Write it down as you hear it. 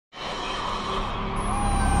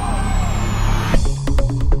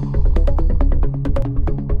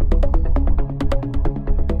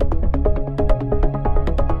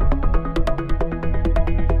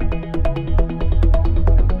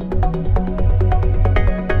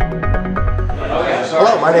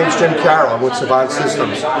My name's Jim Carroll. I'm with Savant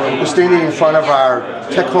Systems. We're standing in front of our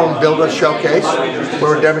TecHome Builder Showcase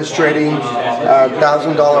where we're demonstrating a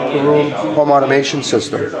 $1,000 per room home automation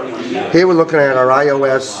system. Here we're looking at our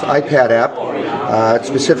iOS iPad app.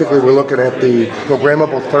 Specifically, we're looking at the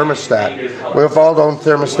programmable thermostat. We have all own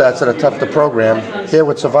thermostats that are tough to program. Here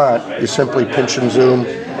with Savant, you simply pinch and zoom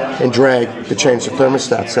and drag to change the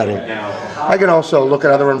thermostat setting. I can also look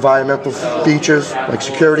at other environmental features like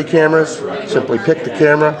security cameras. Simply pick the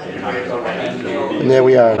camera, and there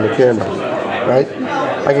we are in the camera, right?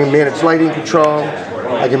 I can manage lighting control.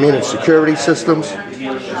 I can manage security systems.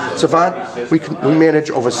 Savant, we manage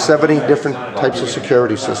over 70 different types of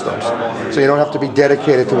security systems. So you don't have to be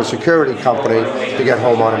dedicated to a security company to get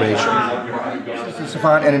home automation. This is the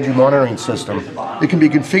Savant energy monitoring system. It can be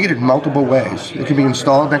configured in multiple ways. It can be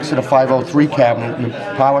installed next to the 503 cabinet in the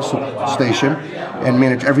power station and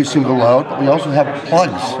manage every single load. But we also have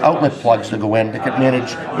plugs, outlet plugs that go in that can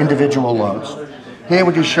manage individual loads. Here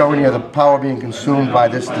we're just showing you the power being consumed by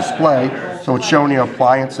this display. So it's showing you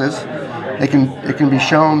appliances. It can be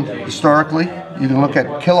shown historically. You can look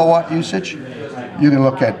at kilowatt usage. You can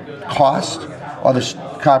look at cost or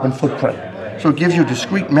the carbon footprint. So it gives you a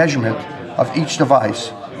discrete measurement of each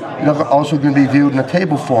device. It's also going to be viewed in a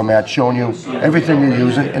table format showing you everything you're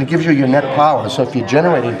using, and it gives you your net power. So if you're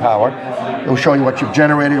generating power, it will show you what you've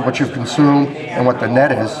generated, what you've consumed, and what the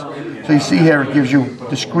net is. So you see here it gives you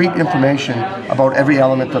discrete information about every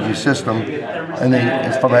element of your system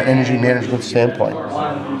and from an energy management standpoint.